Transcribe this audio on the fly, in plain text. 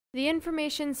The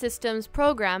Information Systems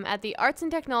program at the Arts and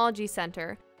Technology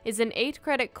Center is an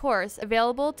 8-credit course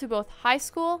available to both high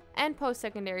school and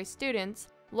post-secondary students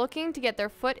looking to get their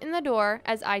foot in the door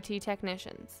as IT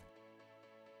technicians.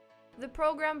 The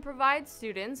program provides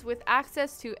students with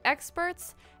access to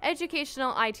experts,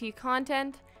 educational IT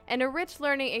content, and a rich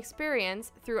learning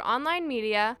experience through online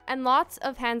media and lots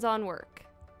of hands-on work.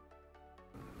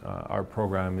 Our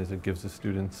program gives the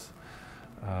students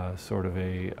sort of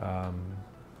a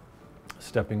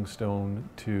stepping stone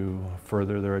to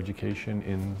further their education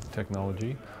in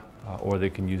technology, or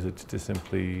they can use it to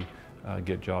simply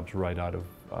get jobs right out of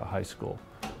high school,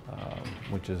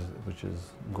 which is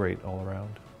great all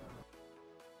around.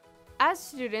 As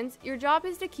students, your job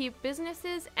is to keep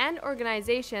businesses and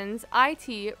organizations'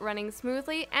 IT running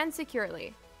smoothly and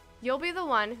securely. You'll be the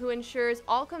one who ensures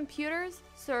all computers,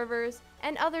 servers,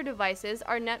 and other devices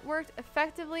are networked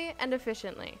effectively and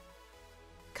efficiently.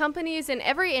 Companies in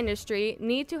every industry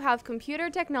need to have computer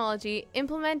technology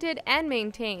implemented and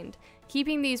maintained,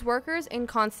 keeping these workers in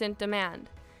constant demand.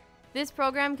 This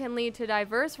program can lead to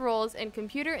diverse roles in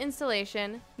computer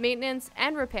installation, maintenance,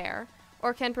 and repair,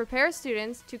 or can prepare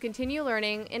students to continue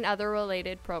learning in other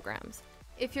related programs.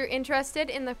 If you're interested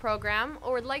in the program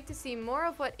or would like to see more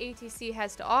of what ATC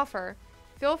has to offer,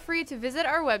 feel free to visit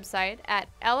our website at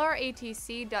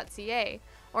LRATC.ca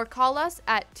or call us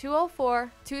at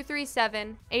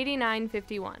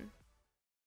 204-237-8951.